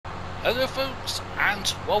Hello folks,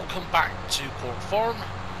 and welcome back to Court Farm.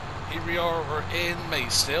 Here we are, we're in May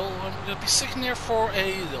still, and we're going to be sitting here for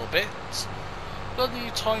a little bit. Got the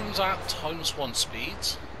times at ×1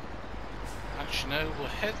 speed. Actually no, we'll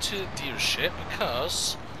head to the dealership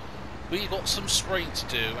because we got some spraying to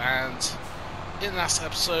do, and in last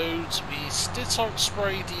episode we did start to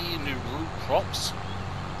spray the new root crops.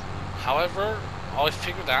 However, I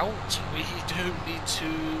figured out we do need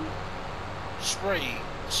to spray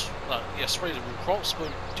the root crops, but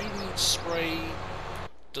we do need to spray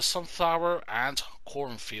the sunflower and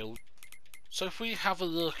cornfield. So if we have a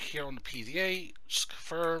look here on the PDA, just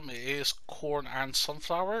confirm it is corn and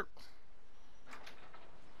sunflower.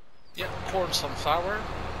 Yeah, corn and sunflower.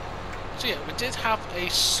 So yeah, we did have a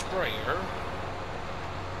sprayer.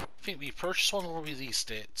 I think we purchased one or we leased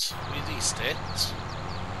it. We leased it.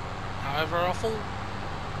 However, I thought,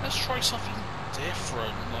 let's try something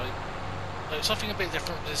different, like something a bit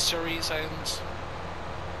different with this series, and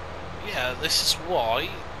yeah, this is why.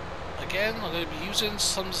 Again, I'm going to be using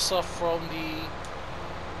some stuff from the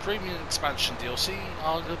premium expansion DLC.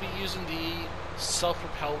 I'm going to be using the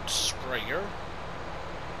self-propelled sprayer.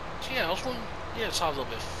 So yeah, I was wondering, just have a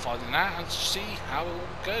little bit of fun in that and see how it all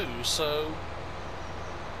goes. So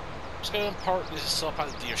let's go and park this up at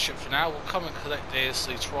the dealership for now. We'll come and collect this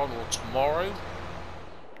later on or tomorrow.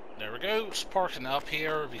 There we go, just parking it up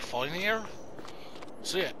here, it'll be fine here.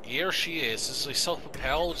 So yeah, here she is. This is a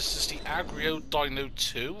self-propelled. This is the Agrio Dino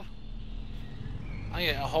 2. And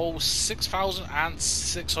yeah, a whole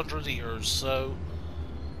 6,600 litres. So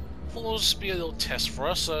I thought it'll just be a little test for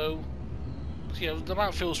us. So yeah, the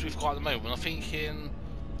amount of fuels we've got at the moment, I'm thinking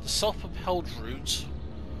the self-propelled route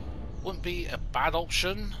wouldn't be a bad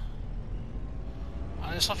option.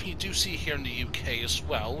 And it's something you do see here in the UK as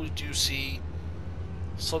well. We do see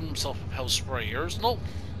some self-propelled sprayers.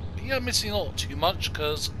 Yeah, missing not too much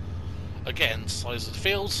because, again, size of the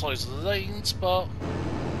field, size of the lanes, but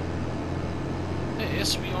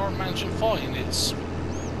yes, we are managing fine. It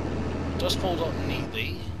does fold up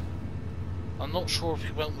neatly. I'm not sure if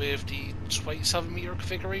we went with the 27 meter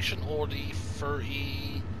configuration or the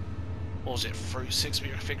 36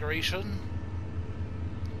 meter configuration.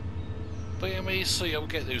 But anyway, so yeah, we'll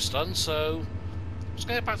get those done. So let's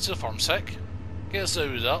get back to the farm sec, get us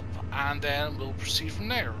loaded up, and then we'll proceed from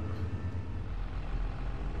there.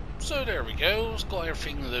 So there we go, it's got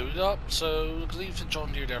everything loaded up, so leave the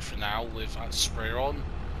John Deere there for now with that sprayer on.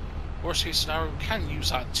 Worst case scenario, we can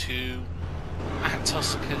use that to act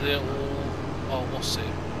as like a little, what's it?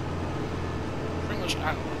 Pretty much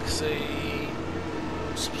act like a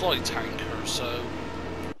supply tanker, so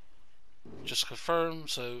just confirm,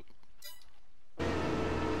 so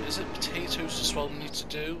is it potatoes as well we need to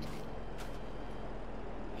do?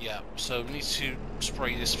 Yeah, so we need to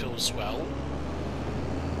spray this field as well.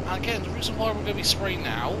 And again, the reason why we're going to be spraying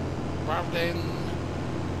now, rather than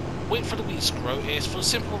wait for the weeds to grow, is for the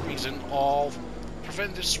simple reason of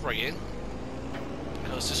preventive spraying.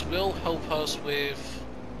 Because this will help us with...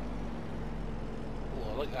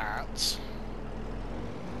 oh, I like that.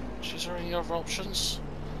 Is there any other options?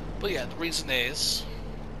 But yeah, the reason is...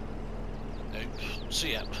 nope. So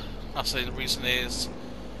yeah, I'll say the reason is...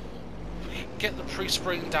 we can get the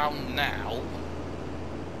pre-spraying down now.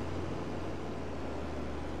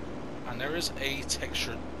 And there is a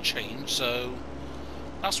texture change, so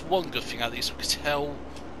that's one good thing. At least we can tell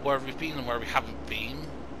where we've been and where we haven't been.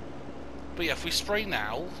 But yeah, if we spray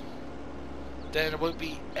now, then there won't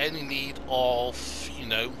be any need of, you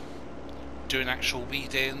know, doing actual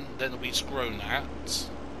weeding. Then the weeds grow that.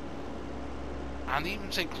 And even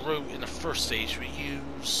if they grow in the first stage, we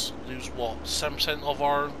lose what, 7% of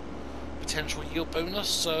our potential yield bonus,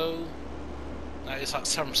 so that is that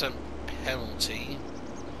 7% penalty.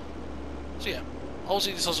 So yeah,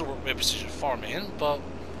 obviously this doesn't work with precision farming, but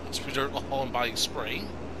as we don't know on buying spray,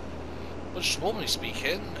 but just normally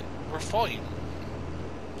speaking, we're fine.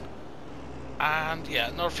 And yeah,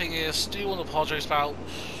 another thing is, do want to apologise about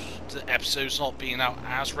the episodes not being out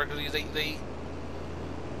as regularly lately.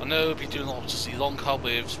 I know we've been doing obviously long hub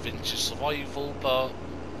with Vintage Survival, but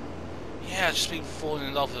yeah, just been falling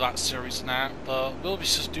in love with that series and that. But we'll be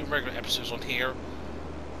just doing regular episodes on here.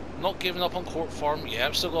 Not giving up on Court Farm yet.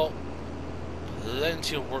 I've still got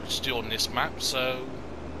plenty of work to do on this map, so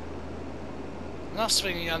that's the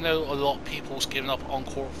thing. I know a lot of people's giving up on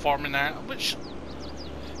Court Farming now, which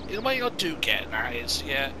in a way I do get that. It's,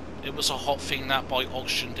 yeah, it was a hot thing that by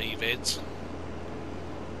Auction David,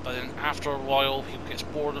 but then after a while people get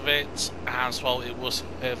bored of it, and as well it was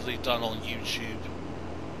heavily done on YouTube.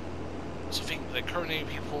 So I think the currently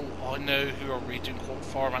people I know who are redoing Court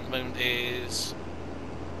Farm at the moment is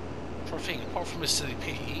for a thing, apart from Mississippi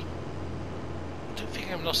P, I don't think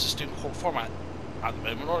anyone else is doing court format at the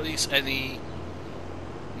moment, or at least any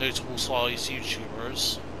notable size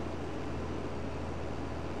YouTubers.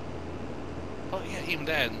 But yeah, even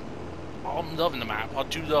then, I'm loving the map. I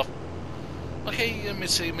do love. Okay, let me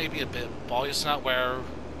say maybe a bit biased now, where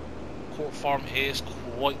Court Farm is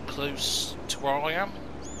quite close to where I am.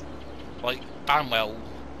 Like Banwell,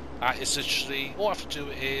 that is literally all I have to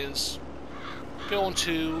do is go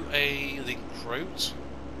onto a link road,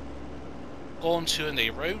 go onto a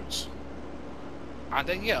neighbour road, and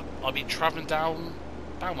then yeah, I'll be travelling down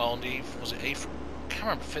Banwell on the, was it A? I can't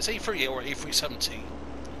remember if it's A38 or A370.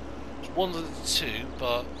 It's one of the two,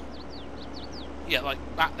 but yeah, like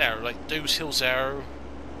that there, like those hills there.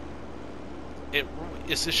 It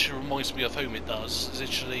literally reminds me of home. It does. It's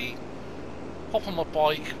literally hop on my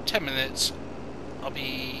bike, 10 minutes. I'll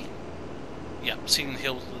be seeing the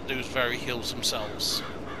hills, those very hills themselves.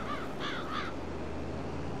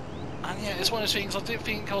 And yeah, it's one of those things. I didn't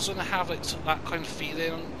think I was going to have like that kind of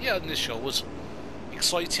feeling. Yeah, initially I was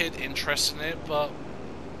excited, interested in it, but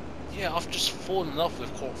yeah, I've just fallen in love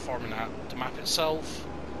with Court Farm and the map itself.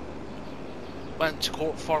 Went to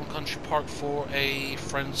Court Farm Country Park for a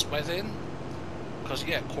friend's wedding, because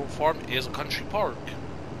yeah, Court Farm is a country park.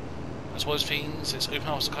 As well as things, it's open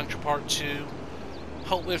house a country park to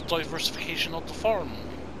help with diversification of the farm.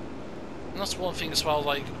 And that's one thing as well,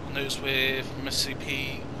 like I noticed with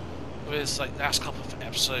Mississippi, with like the last couple of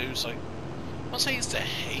episodes, like I would say it's the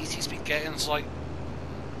hate he's been getting. It's like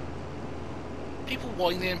people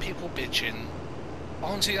whining, people bitching.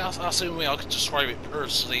 Honestly, that's the only way I could describe it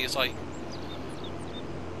personally. It's like,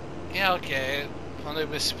 yeah, okay, I know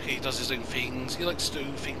Mississippi does his own things, he likes to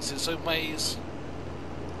do things his own ways.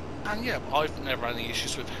 And yeah, I've never had any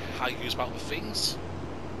issues with how he goes about with things.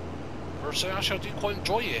 Personally, actually, I do quite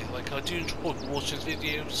enjoy it. Like, I do enjoy watching his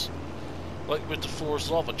videos. Like with the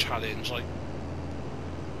Floor's Lava challenge, like,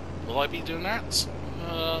 will I be doing that?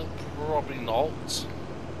 Probably not.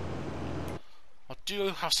 I do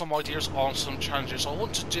have some ideas on some challenges I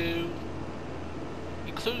want to do,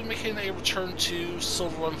 including making a return to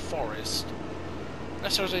Silver Run Forest.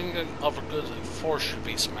 Unless there's any other good like,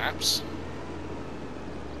 forestry-based maps.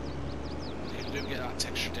 Okay, we do get that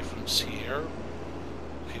texture difference here.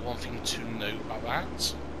 Okay, one thing to note about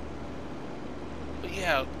that. But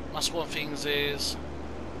yeah, that's one of the things is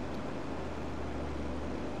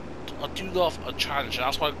I do love a challenge.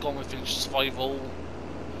 That's why I've gone with Vintage Survival.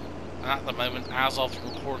 And at the moment, as of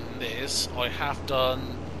recording this, I have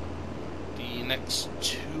done the next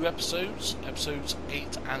 2 episodes, episodes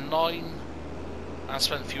 8 and 9. I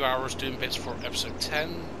spent a few hours doing bits for episode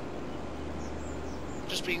 10.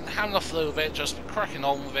 Just been having a flow of it, just been cracking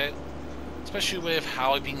on with it. Especially with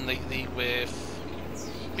how I've been lately with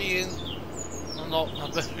being not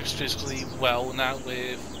most physically well now,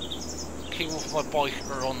 with came off my bike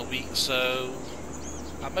earlier on the week, so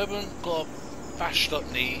at the moment got a bashed up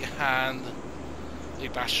knee and a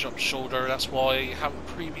bashed up shoulder. That's why I haven't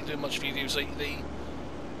really been doing much videos lately,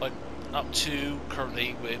 like up to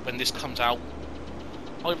currently when this comes out.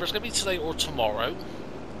 Either it's going to be today or tomorrow.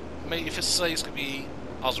 Maybe if it's today, it's going to be,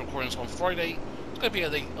 as recording this on Friday, it's going to be a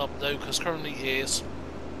late upload because currently it's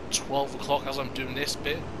 12 o'clock as I'm doing this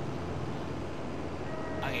bit.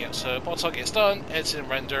 And yeah, so by the time it gets done, editing and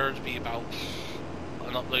rendered, it'll be about,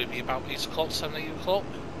 an upload will be about 8 o'clock, 7, 8 o'clock.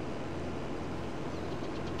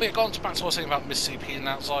 But yeah, going back to what I was saying about Mississippi, and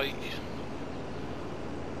that's like,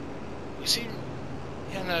 you see,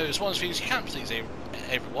 yeah, no, it's one of those things, you can't please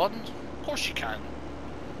everyone. Of course you can.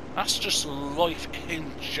 That's just life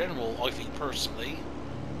in general, I think, personally.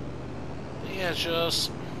 But yeah,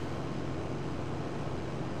 just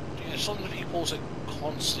some of the people that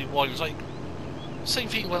constantly whine. It's like, same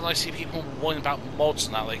thing when I see people whine about mods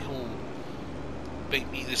and that, like, oh,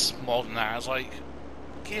 make me this mod and that. It's like,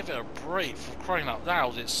 give it a break, for crying out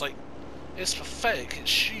loud. It's like, it's pathetic,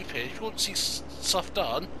 it's stupid. If you want to see stuff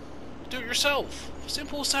done, do it yourself.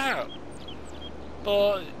 Simple as that.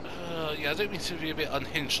 But yeah, I don't mean to be a bit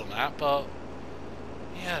unhinged on that, but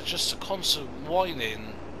yeah, just a constant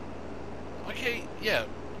whining. Okay, yeah,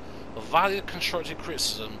 valid constructive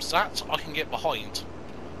criticisms, that I can get behind.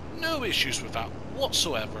 No issues with that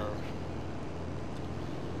whatsoever.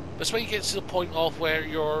 But it's when you get to the point of where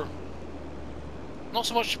you're not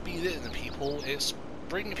so much belittling the people, it's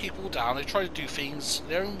bringing people down. They try to do things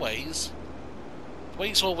their own ways,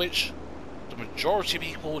 ways of which the majority of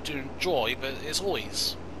people do enjoy, but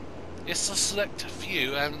it's a select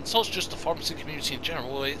few, and it's not just the pharmacy community in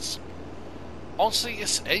general, it's honestly,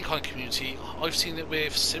 it's any kind of community. I've seen it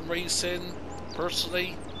with sim racing,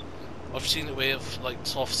 personally. I've seen it with like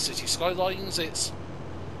soft city skylines. It's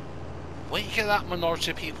when you get that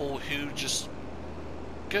minority of people who just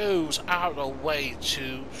goes out of their way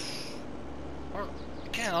to, or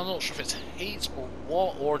again, I'm not sure if it's hate or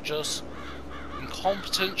what, or just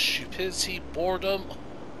incompetence, stupidity, boredom,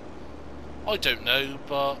 I don't know,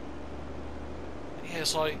 but yeah,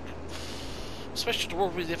 it's like, especially the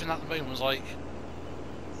world we live in at the moment, it's like,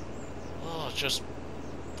 oh, just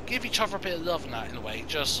give each other a bit of love in that, in a way,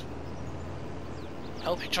 just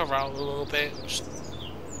help each other out a little bit. Just,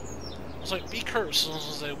 it's like, be courteous,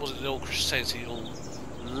 as it was the old Christianity,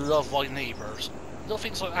 love thy neighbours, little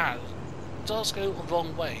things like that does go a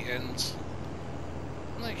long way. And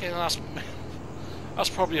again, that's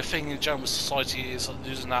probably a thing in general society, is like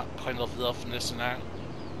losing that kind of love and this and that.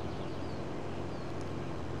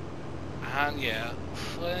 And yeah,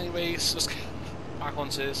 well, anyways, let's get back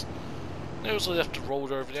onto this. There's a left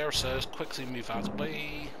road over there, so let's quickly move out of the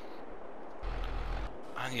way.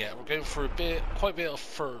 And yeah, we're going for quite a bit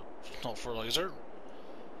of not fertilizer,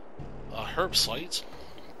 herbicide.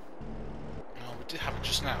 No, we did have it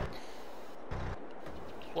just now.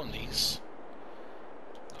 One of these.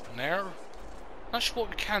 That one there. Actually,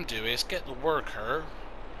 what we can do is get the worker,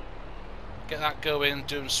 get that going,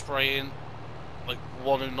 doing spraying, like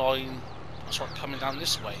 109, and start coming down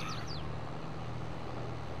this way.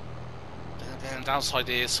 Then the downside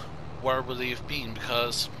is where will they have been,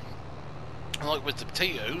 because like with the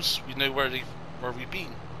potatoes, we know where we've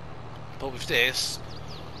been. But with this,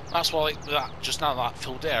 that's why, like that just now, that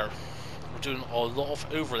field there, we're doing a lot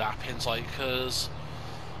of overlapping, like, because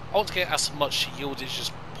I want to get as much yieldage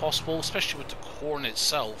as possible, especially with the corn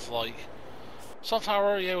itself. Like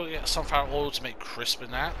sunflower, yeah, we'll get sunflower oil to make crisp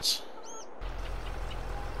and that.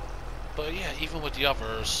 But yeah, even with the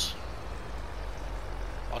others,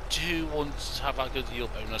 I do want to have that good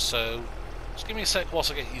yield bonus, so just give me a sec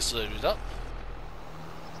whilst I get these loaded up.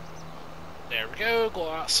 There we go,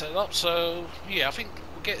 got that set up, so yeah, I think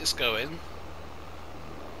we'll get this going.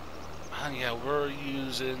 And yeah, we're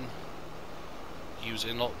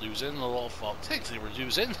not losing a lot of, well, technically we're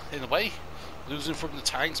losing, in a way. Losing from the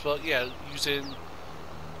tanks, but yeah, using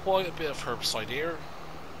quite a bit of herbicide here.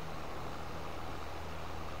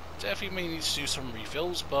 Definitely may need to do some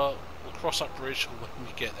refills, but we'll cross that bridge when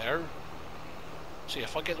we get there. So yeah,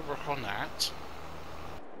 if I get to work on that,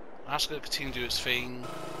 that's going to continue to do its thing.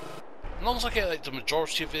 As long as I get like the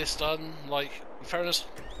majority of this done, like, in fairness,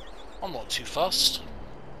 I'm not too fussed.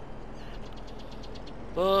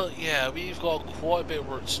 But yeah, we've got quite a bit of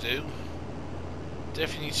work to do.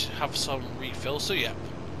 Definitely need to have some refills, so yeah.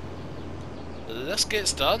 Let's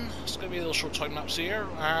get it done. It's going to be a little short time lapse here,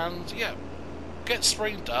 and yeah, get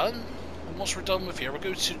spraying done. And once we're done with here, we'll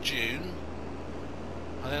go to June.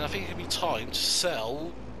 And then I think it'll be time to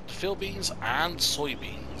sell field beans and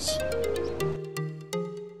soybeans.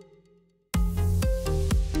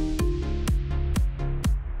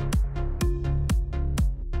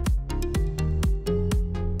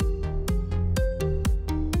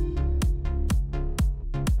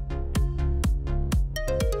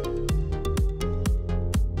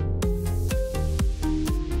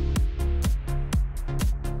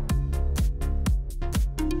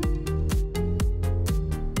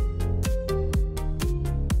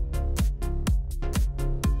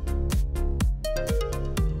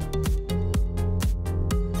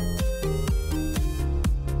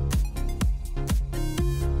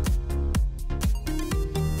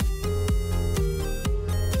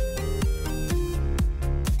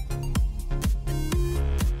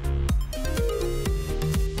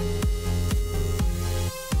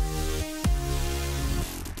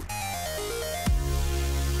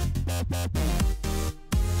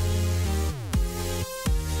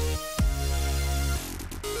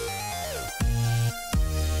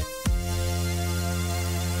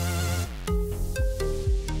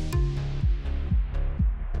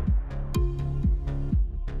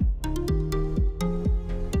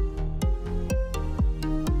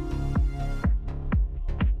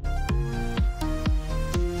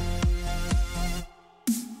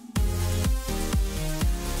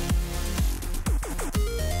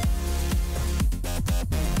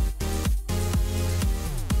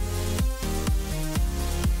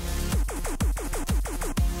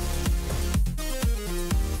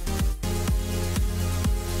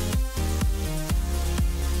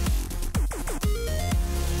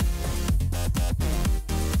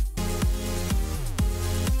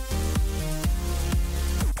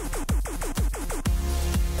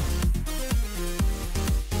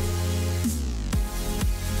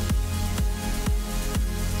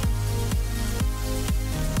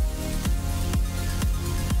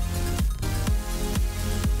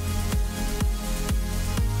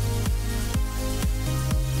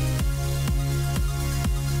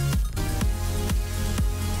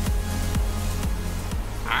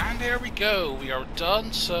 there we go, we are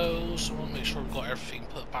done. So I want to make sure we've got everything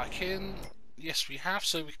put back in. Yes, we have,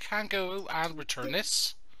 so we can go and return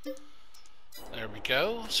this. There we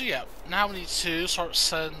go. So yeah, now we need to start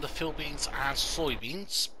selling the field beans and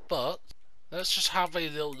soybeans, but let's just have a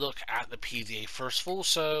little look at the PDA first of all.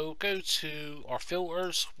 So go to our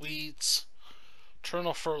filters, weeds, turn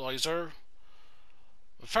off fertilizer.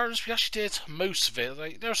 In fairness, we actually did most of it.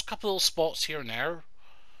 Like, there's a couple little spots here and there,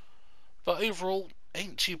 but overall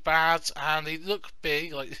ain't too bad, and they look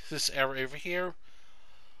big like this area over here,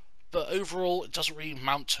 but overall it doesn't really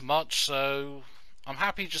amount to much, so I'm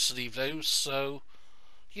happy just to leave those. So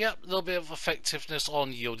yep, a little bit of effectiveness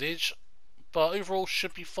on yieldage, but overall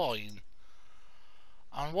should be fine.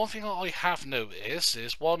 And one thing that I have noticed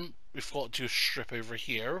is, one, we've got to do a strip over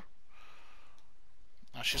here.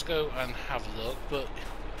 Let's just go and have a look, but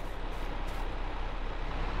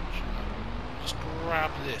just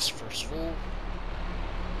grab this first of all.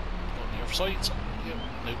 On the other side, yep,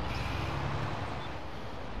 nope.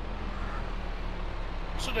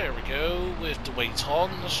 So there we go, with the weight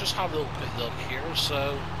on. Let's just have a little quick look here.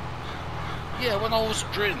 So yeah, when I was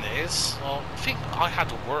drilling this, I think I had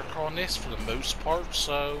to work on this for the most part,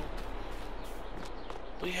 so...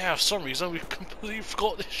 But yeah, for some reason we completely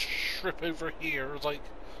forgot this strip over here. Like,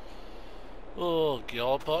 oh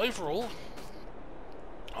god, but overall,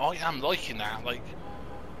 I am liking that. Like,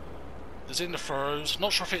 it's in the furrows.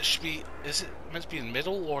 Not sure if it should be, is it meant to be in the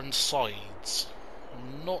middle or in the sides?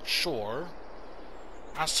 I'm not sure.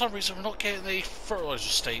 And for some reason we're not getting a fertilizer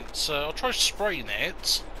state, so I'll try spraying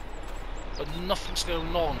it, but nothing's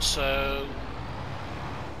going on. So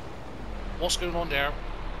what's going on there,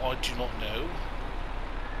 I do not know.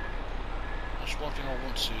 That's one thing I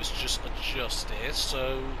want to do, is just adjust this.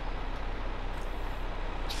 So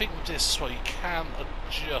I think with this, well, you can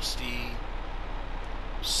adjust the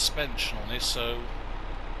suspension on this. So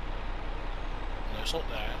no, it's not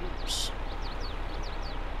there. Oops.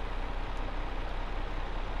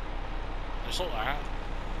 It's not that.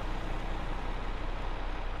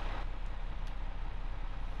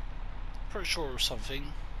 Pretty sure it was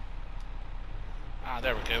something. Ah,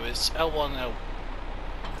 there we go. It's L1, L.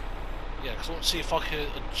 Yeah, because I want to see if I can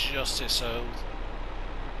adjust it. So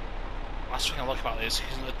that's the thing I like about this. You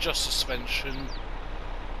can adjust the suspension,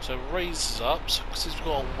 so it raises up. So since we've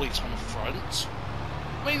got a weight on the front,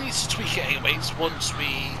 we need to tweak it anyways once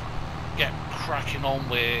we get cracking on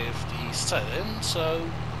with the selling. So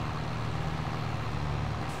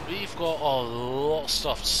we've got a lot of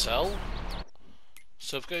stuff to sell.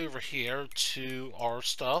 So if we go over here to our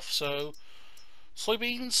stuff, so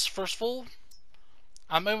soybeans, first of all,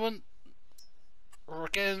 at the moment we're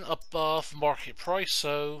getting above market price.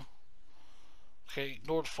 So okay,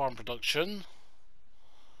 ignore the farm production,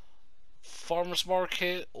 farmers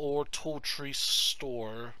market or tall tree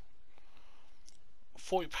store,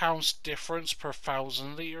 £40 difference per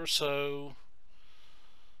 1,000 litres. So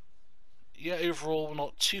yeah, overall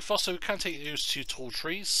not too fast. So we can take those two tall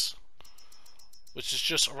trees, which is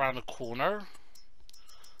just around the corner.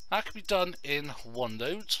 That can be done in one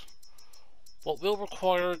load. What will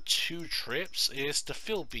require 2 trips is the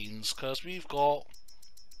field beans, because we've got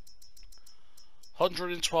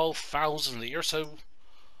 112,000 litres. So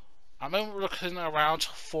at the moment we're looking at around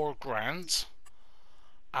 4 grand.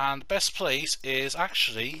 And the best place is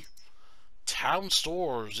actually Town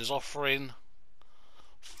Stores is offering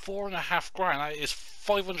 4.5 grand. That is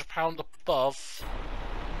 £500 above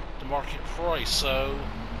the market price. So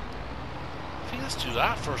I think let's do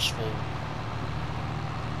that first of all.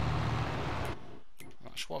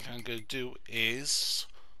 Actually, one thing I'm going to do is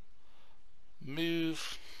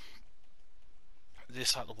move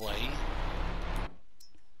this out of the way.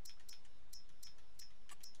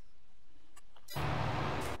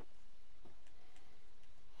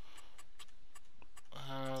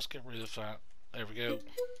 Let's get rid of that. There we go.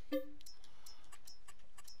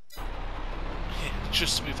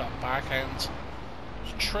 Just to move that back end.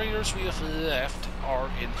 The trailers we have left are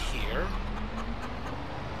in here.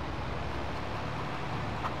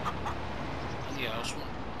 And yeah, I just want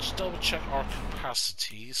to double check our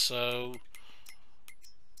capacity. So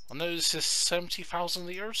I know this is 70,000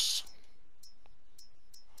 litres.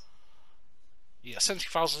 Yeah,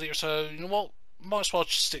 70,000 litres. So you know what? Might as well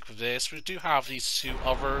just stick with this. We do have these 2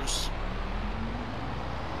 others.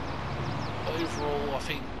 But overall, I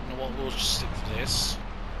think, you know what, we'll just stick with this.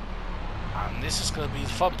 And this is going to be the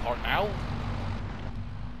fun part now.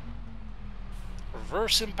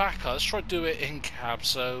 Reversing back up. Let's try to do it in cab.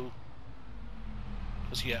 So,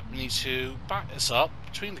 because yeah, we need to back this up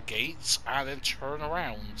between the gates and then turn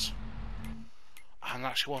around. And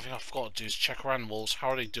actually, one thing I forgot to do is check our animals. How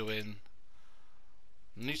are they doing?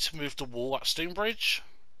 Need to move the wool at Stonebridge.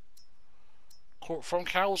 Court from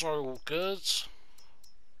cows are all good.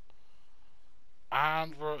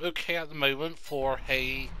 And we're okay at the moment for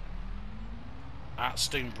hay at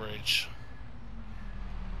Stonebridge.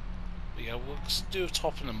 But yeah, we'll do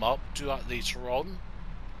topping them up, do that later on.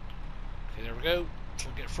 Okay, there we go. So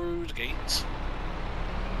we'll get through the gate.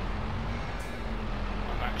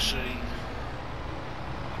 And actually,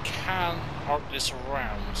 I can arc this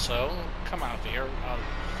around, so come out of here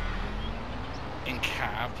in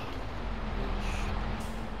cab.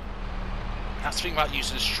 That's the thing about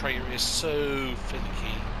using this trailer, is so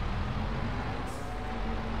finicky.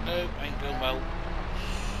 No, ain't going well.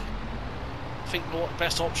 I think what the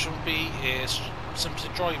best option would be is simply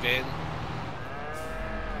drive in.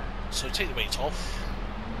 So take the weight off.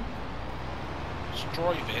 Just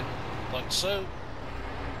drive in, like so.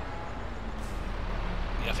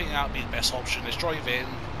 Yeah, I think that would be the best option, is drive in,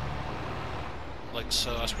 like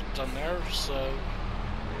so, as we've done there, so...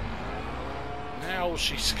 Now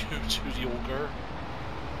she's going to the auger.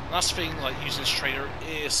 And that's the thing, like, using this trailer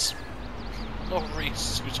is not really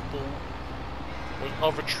suitable with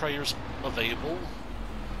other trailers available,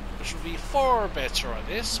 which would be far better at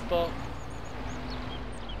this, but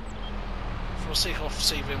for the sake of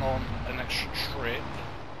saving on an extra trip,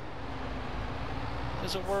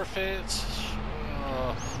 is it worth it?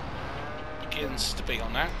 Begins debate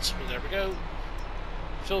on that, but there we go.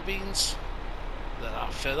 Fill beans, let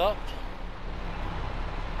that fill up.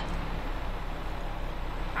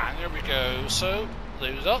 And there we go, so,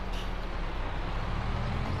 load it up.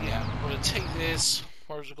 Yeah, we're going to take this,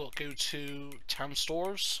 where's we got to go to town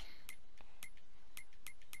stores.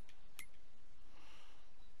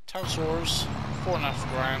 Town stores, 4.5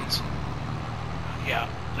 grand. Yeah,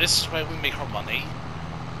 this is where we make our money.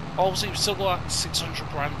 Obviously we've still got that 600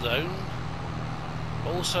 grand loan.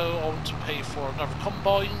 But also I want to pay for another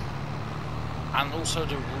combine. And also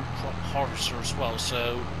the root crop harvester as well,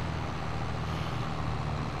 so...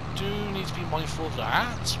 do need to be mindful of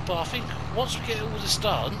that, but I think once we get all this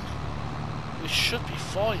done, we should be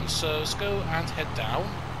fine. So let's go and head down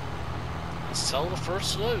and sell the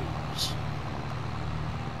first loads.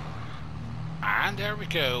 And there we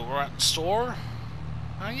go, we're at the store.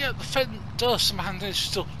 And yeah, the Fendt does manage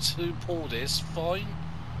still to pull this fine,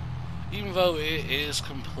 even though it is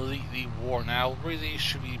completely worn out. Really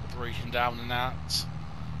should be breaking down in that.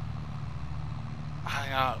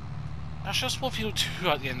 That's just what we'll do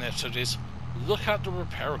at the end of the episode, is look at the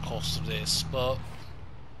repair cost of this. But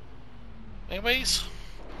anyways,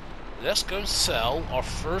 let's go and sell our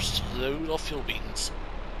first load of field beans.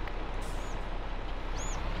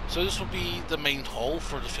 So this will be the main haul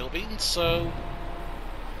for the field beans, so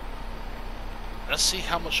let's see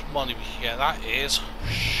how much money we can get. That is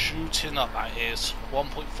shooting up, that is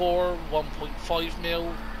 1.4, 1.5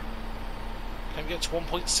 mil. Can we get to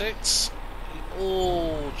 1.6?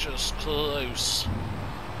 Oh, just close.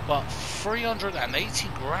 But 380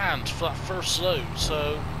 grand for that first load,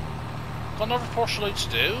 so got another portion load to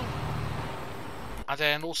do. And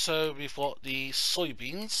then also we've got the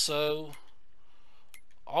soybeans, so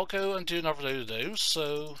I'll go and do another load of those,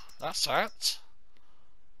 so that's that.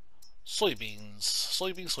 Soybeans,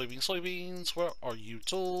 soybeans, soybeans, soybeans, where are you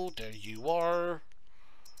told? There you are.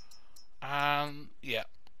 And yeah,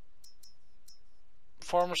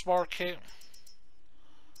 farmers market.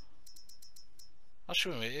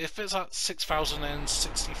 Actually, if it's at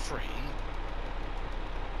 6,063,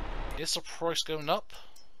 is the price going up?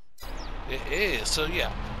 It is, so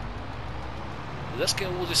yeah. Let's get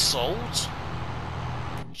all this sold.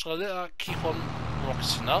 So let that keep on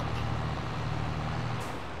rocketing up.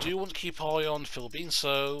 Do want to keep an eye on field beans,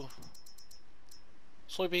 so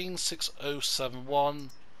soybeans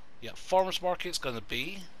 6071. Yeah, farmers market's gonna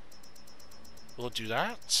be. We'll do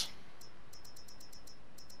that.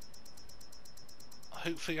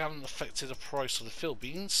 Hopefully I haven't affected the price of the field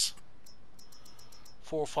beans.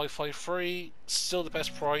 4553, still the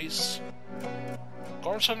best price.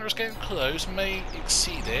 Garden Center is getting close, may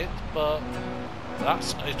exceed it, but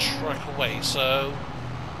that's a trek away, so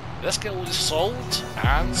let's get all this sold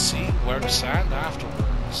and see where we stand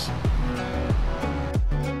afterwards.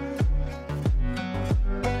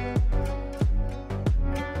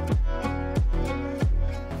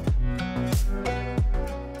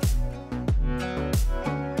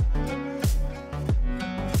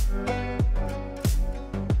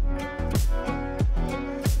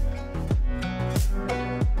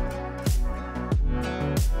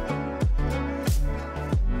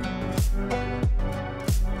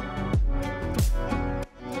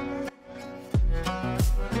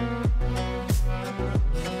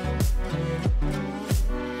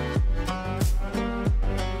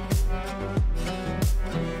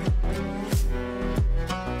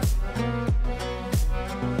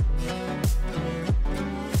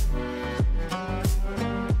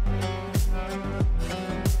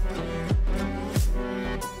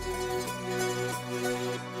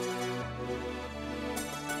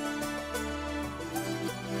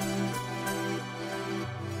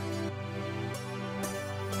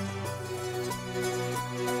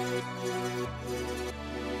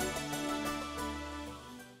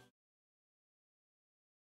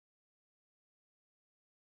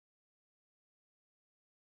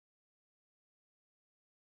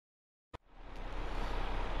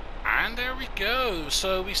 there we go.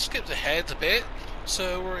 So we skipped ahead a bit.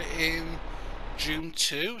 So we're in June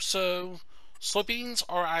 2. So soybeans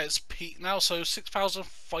are at its peak now. So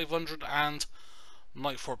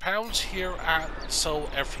 £6,594 here at Sell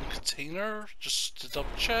Everything Container. Just to double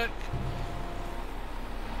check.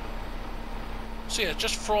 So yeah,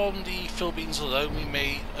 just from the Philippines alone, we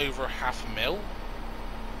made over £500,000.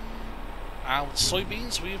 And with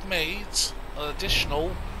soybeans, we've made an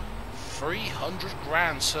additional 300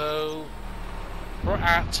 grand. So we're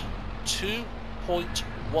at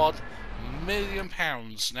 £2.1 million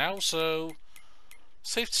now. So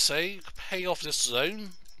safe to say, you could pay off this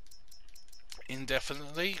zone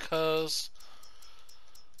indefinitely, because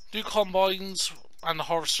new combines and the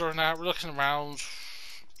harvester now, we're looking around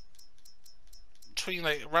between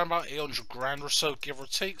like around about 800 grand or so, give or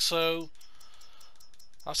take. So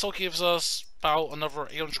that still gives us about another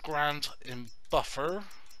 800 grand in buffer.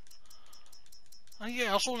 And yeah, I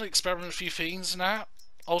also want to experiment with a few things in that.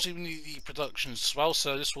 Also, we need the productions as well,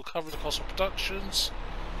 so this will cover the cost of productions.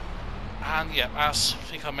 And yeah, as I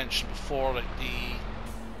think I mentioned before, like the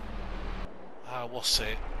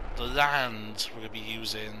the land we're going to be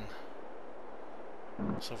using.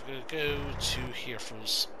 So we're going to go to here for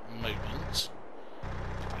this moment.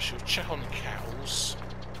 Actually, we'll check on the cows.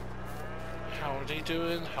 How are they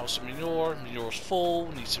doing? How's the manure? Manure's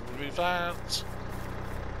full, need to remove that.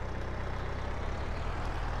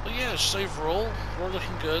 But yeah, just overall, we're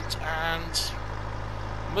looking good, and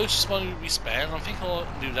most of the money we spend, I'm thinking of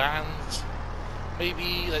new land.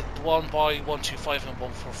 Maybe like the one by 125 and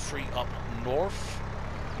 143 up north.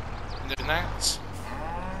 Removing that.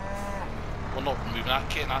 Well, not removing that,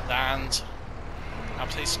 getting that land and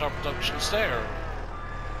placing our productions there.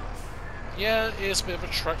 Yeah, it is a bit of a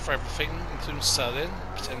trek for everything, including selling,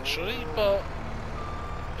 potentially, but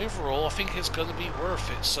overall I think it's going to be worth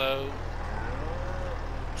it. So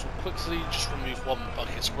quickly just remove one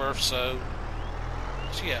bucket's worth. So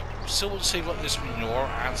yeah, still want to save up this manure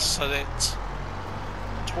and sell it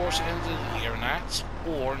towards the end of the year and that,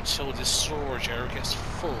 or until this storage area gets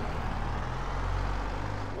full.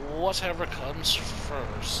 Whatever comes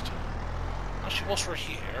first. Actually, whilst we're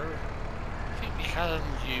here, I think we can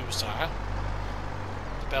use that.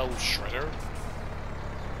 The bell shredder.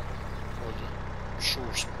 Or the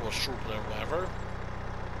shredder or whatever.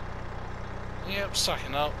 Yep,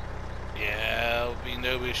 stacking up. Yeah, there'll be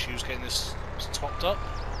no issues getting this topped up.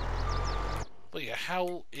 But yeah,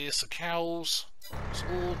 how is the cows? It's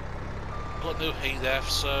all got no hay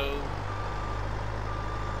left, so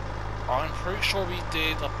I'm pretty sure we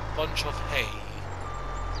did a bunch of hay.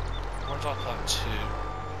 Where did I plant to?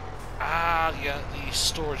 Ah, yeah, the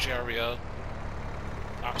storage area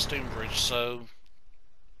at Stonebridge. So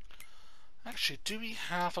actually, do we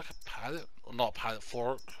have like a pallet? Or not a pallet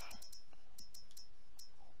fork.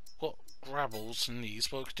 Got gravels and these,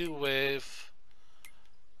 but we could do with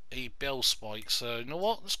a bell spike. So you know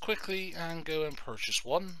what? Let's quickly and go and purchase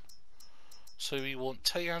one. So we want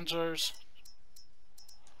telehandlers,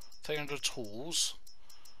 telehandler tools.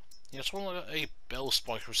 Yeah, it's one like a bell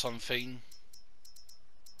spike or something.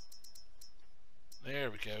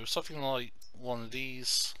 There we go. Something like one of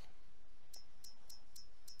these.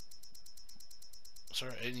 Is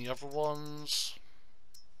there any other ones?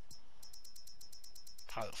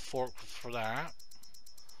 Pallet fork for that.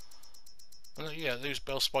 And yeah, those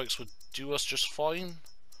bell spikes would do us just fine.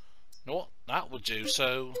 You know what? That would do.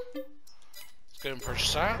 So let's go and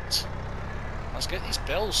purchase that. Let's get these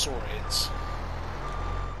bells sorted.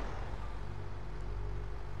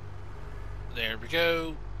 There we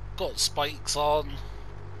go. Got spikes on.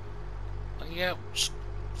 And yeah, I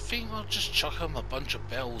think I'll just chuck them a bunch of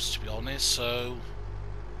bells, to be honest. So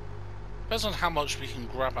depends on how much we can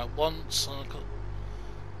grab at once.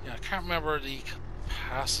 Yeah, I can't remember the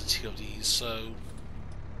capacity of these, so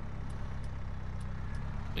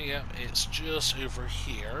but yeah, it's just over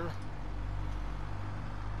here.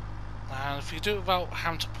 And if you do it without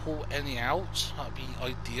having to pull any out, that'd be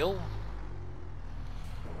ideal.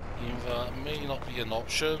 Even though it may not be an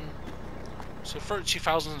option. So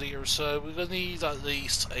 32,000 litres, so we're going to need at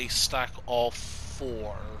least a stack of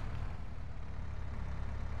 4.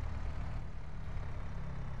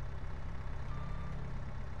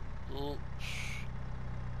 Oops.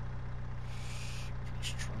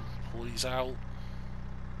 Just trying to pull these out.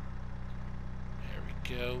 There we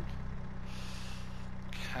go.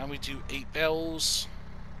 Can we do 8 bells?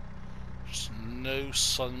 Just no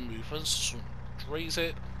sun movements, just raise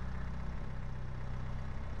it.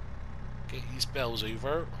 Get these bells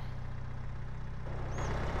over.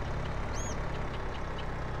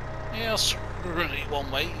 Yeah, that's really one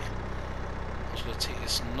way. I'm just going to take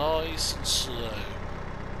this nice and slow.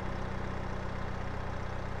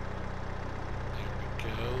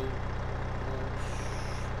 go.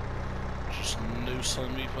 Just no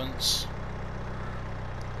sun movements.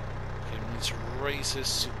 Okay, we need to raise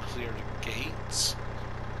this to clear the gates.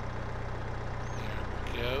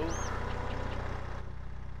 There we go.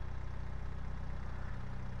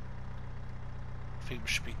 I think we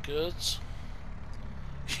should be good.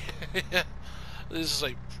 Yeah, this is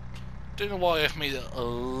like, don't know why I've made it a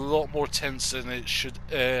lot more tense than it should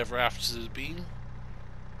ever have to be.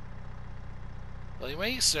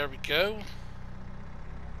 Anyways, there we go.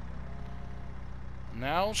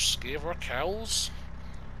 Now, just give our cows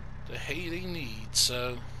the hay they need,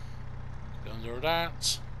 so go under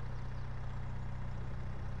that.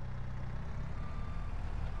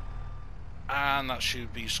 And that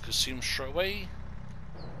should be consumed straight away.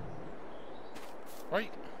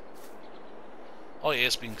 Right. Oh yeah,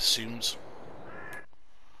 it's been consumed.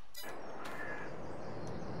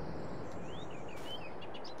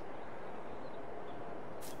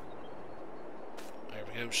 There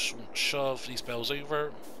we go, shove these bells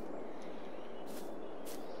over.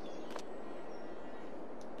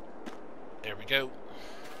 There we go.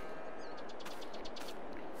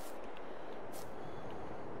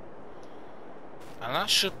 And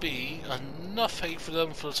that should be enough hay for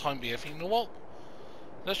them for the time being. I think, you know what?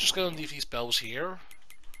 Let's just go and leave these bells here.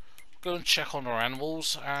 Go and check on our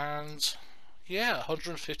animals, and yeah,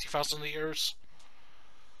 150,000 litres.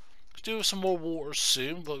 Could do with some more water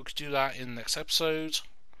soon, but we could do that in the next episode.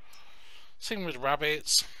 Same with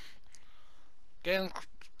rabbits. Again,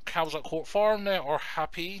 cows at Court Farm now are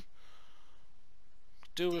happy.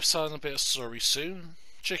 Do with selling a bit of Surrey soon.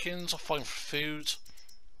 Chickens are fine for food.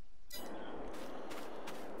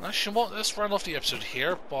 Actually, what? Let's round off the episode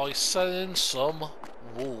here by selling some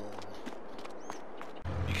wool.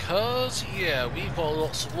 Because, yeah, we've got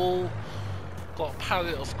lots of wool. Got a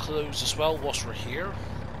pallet of clothes as well whilst we're here.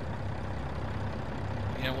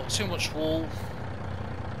 Yeah, got too much wool.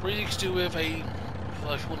 Really could do with a,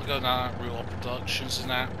 if you want to go down that route of productions and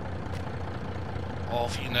that,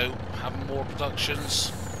 of, you know, having more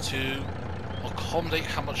productions to accommodate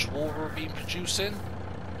how much wool we're being producing.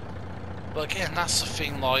 But again, that's the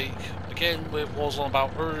thing, like, again, with what I was on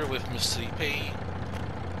about earlier with Mr. CP,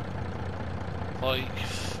 like,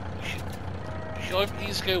 you can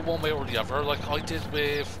easily go one way or the other, like I did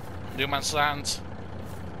with No Man's Land.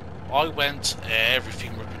 I went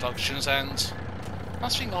everything with productions, and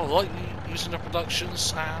that's the thing, I like using the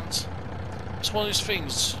productions, and it's one of those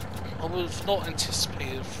things I would have not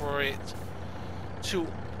anticipated for it to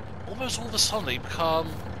almost all of a sudden become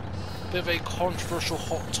a bit of a controversial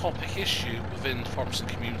hot topic issue within the farming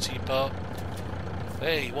community, but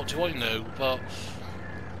hey, what do I know? But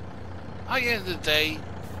at the end of the day,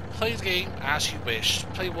 play the game as you wish,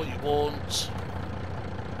 play what you want.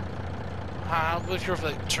 With your,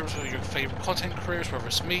 like, in terms of your favourite content creators, whether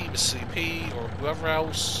it's me, Mr. CP, or whoever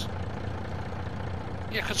else.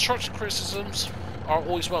 Yeah, constructive criticisms are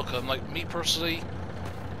always welcome. Like me personally,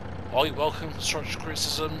 I welcome constructive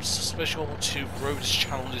criticisms, especially I want to grow this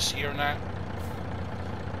channel this year now.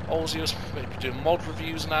 Obviously, I was maybe doing mod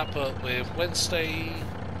reviews and that, but with Wednesday,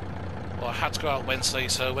 well, I had to go out Wednesday,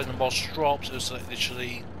 so when the mods dropped, it was like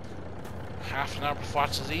literally half an hour before I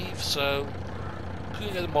had to leave, so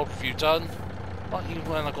couldn't get the mod review done. Not even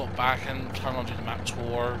when I got back and planned on doing the map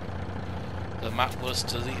tour, the map was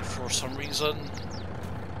deleted for some reason.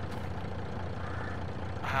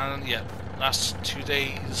 And yeah, last 2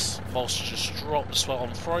 days, mods just dropped as well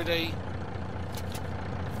on Friday.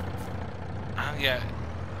 And yeah,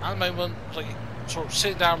 at the moment, like, sort of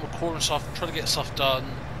sitting down, recording stuff, trying to get stuff done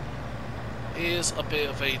is a bit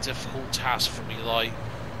of a difficult task for me. Like,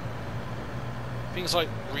 things like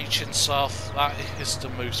reaching stuff, that is the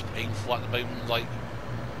most painful at the moment. Like,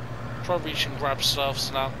 try to reach and grab stuff,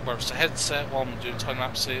 so now, whether it's the headset while I'm doing time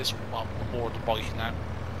lapses, well, more the bike now.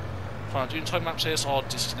 If I'm doing time lapses, I'll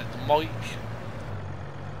disconnect the mic.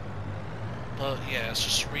 But yeah, it's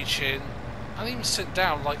just reaching, and even sitting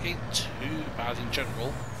down, like, ain't too bad in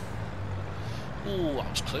general. Ooh, that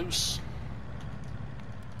was close.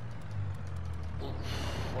 Ooh,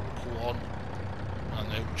 what a cool on. I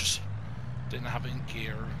know, just didn't have it in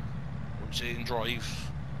gear, or just in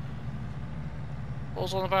drive. What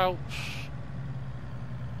was I on about?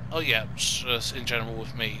 Oh yeah, just in general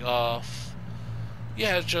with me.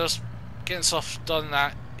 Yeah, just getting stuff done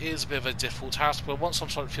that is a bit of a difficult task, but once I'm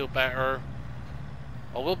starting to feel better,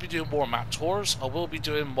 I will be doing more map tours, I will be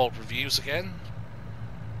doing mod reviews again.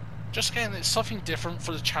 Just again, it's something different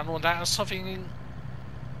for the channel, and that is something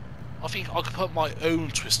I think I could put my own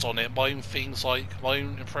twist on it, my own things, like my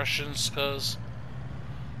own impressions, because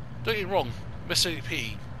don't get me wrong, Mr.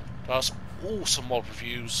 AP does awesome mod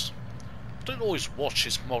reviews, I don't always watch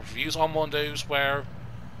his mod reviews. I'm one of those where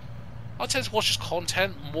I tend to watch his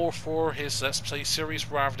content more for his Let's Play series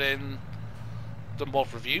rather than the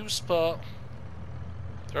mod reviews, but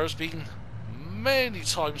there's been many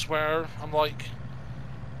times where I'm like,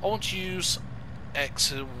 I want to use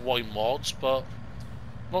X and Y mods, but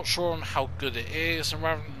not sure on how good it is, and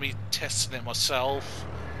rather than me testing it myself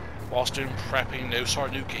whilst doing prepping, start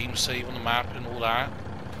a new game save on the map and all that,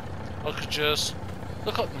 I could just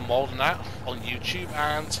look up the mod and that on YouTube,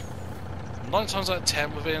 and 9 times out of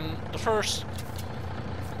 10 within the first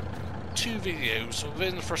 2 videos, or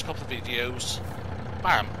within the first couple of videos,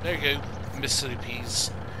 bam, there you go, Mr. P's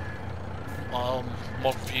mod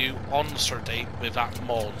review on the certain date with that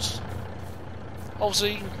mod.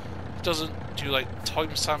 Obviously, it doesn't do like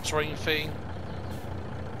timestamps or anything,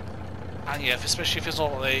 and yeah, especially if it's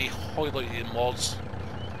not a highlighted mod,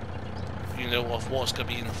 of what's going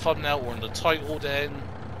to be in the thumbnail or in the title, then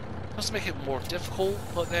it does make it more difficult.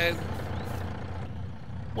 But then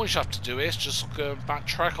what you have to do is just go and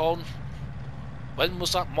backtrack on when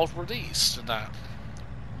was that mod released and that.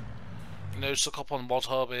 Just look up on Mod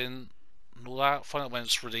Hub and all that, find out when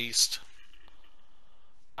it's released,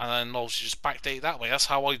 and then obviously just backdate that way. That's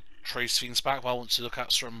how I trace things back when I want to look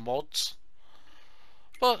at certain mods.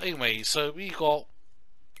 But anyway, so we got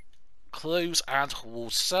clothes and wool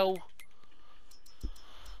to sell.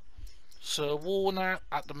 So wool now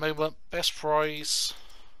at the moment, best price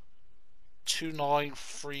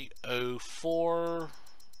 29304,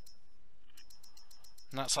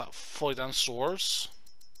 and that's at 5 down stores.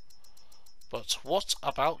 But what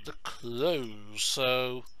about the clothes?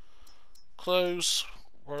 So clothes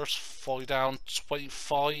worth 5 down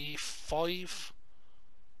 25.5.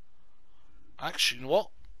 Actually, you know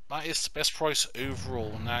what? That is the best price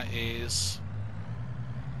overall, and that is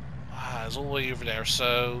it's all the way over there.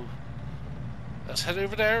 So let's head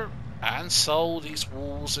over there and sell these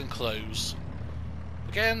wools and clothes.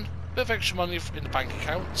 Again, a bit of extra money in the bank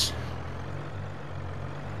account.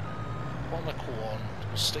 What am I calling?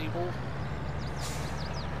 Stable.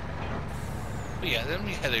 But yeah, then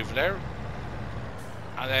we head over there,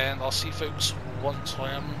 and then I'll see folks once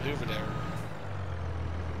I am over there.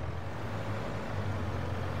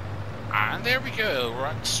 And there we go, we're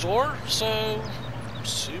at the store, so I'm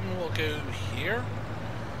assuming we'll go here.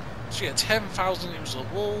 So yeah, 10,000 litres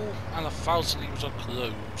of wool and 1,000 litres of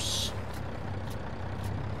clothes.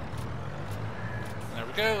 There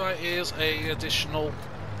we go, that is an additional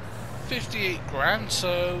 58 grand,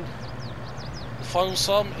 so the final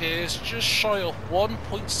sum is just shy of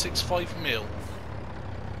 1.65 mil.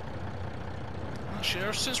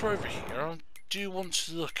 Actually, since we're over here, I do want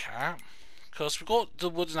to look at, because we've got the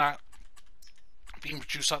wood that being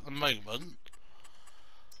produced at the moment.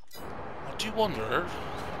 I do wonder,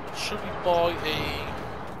 should we buy a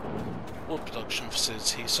wood production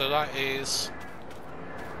facility? So that is,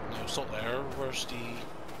 no, it's not there. Where's the,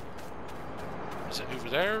 is it over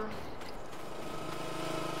there?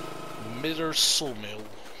 Miller Sawmill.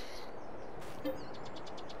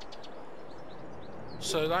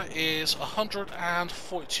 So that is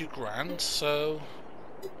 142 grand. So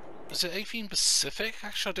is it anything specific?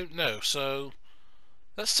 Actually, I don't know. So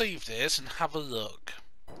let's save this and have a look.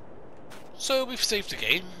 So we've saved the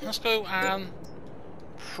game. Let's go and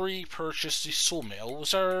pre-purchase the sawmill.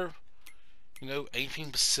 Was there, anything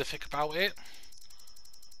specific about it?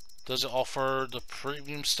 Does it offer the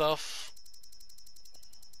premium stuff?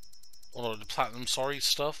 Or the platinum,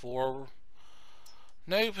 stuff? Or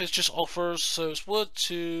nope, it just offers, so it's wood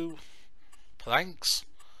to planks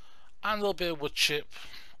and a little bit of wood chip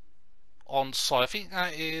on side. I think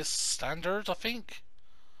that is standard, I think.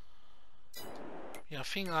 Yeah, I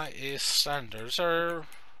think that is standard. Is there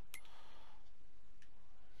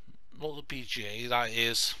not the BGA? That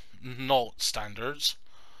is not standards,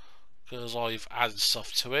 because I've added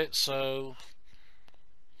stuff to it. So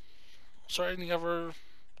is there any other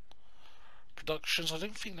productions? I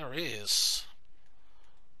don't think there is.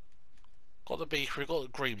 Got the bakery, got the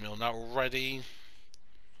grain mill now already.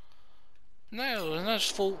 No, and I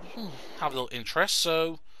just thought, have a little interest.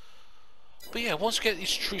 So, but yeah, once we get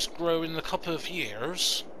these trees growing in a couple of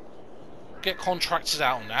years, get contracted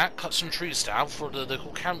out on that, cut some trees down for the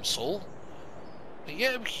local council. But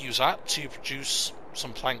yeah, we can use that to produce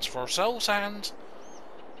some planks for ourselves, and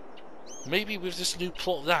maybe with this new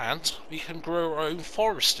plot of land, we can grow our own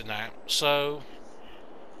forest in that. So,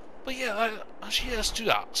 but yeah, actually, yeah, let's do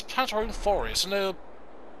that. Let's plant our own forest. I know,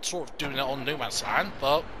 sort of doing it on no man's land,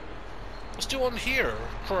 but let's do it on here.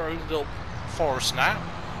 Create our own little forest now,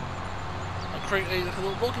 and create a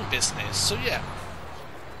little logging business. So yeah,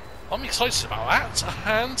 I'm excited about that.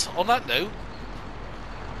 And on that note,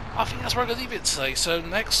 I think that's where I'm going to leave it today. So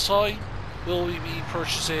next time, we'll be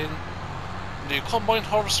purchasing new combine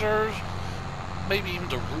harvester, maybe even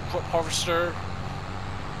the root crop harvester,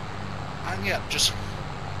 and yeah, just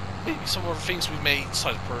maybe some other things we may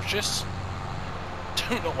decide to purchase.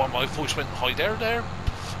 Don't know why my voice went high there.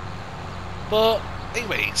 But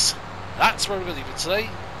anyways, that's where we're going to leave it today.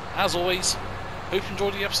 As always, hope you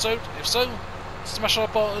enjoyed the episode. If so, smash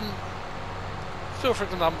that button. Feel free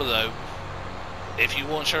to comment down below. If you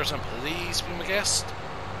want to share some, please be my guest.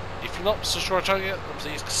 If you're not subscribed to our channel yet, then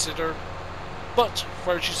please consider. But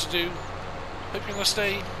whatever you choose to do, hope you're going to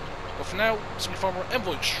stay. But for now, it's been Farmer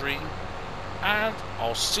Envoy Extreme, and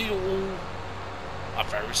I'll see you all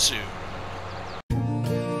very soon.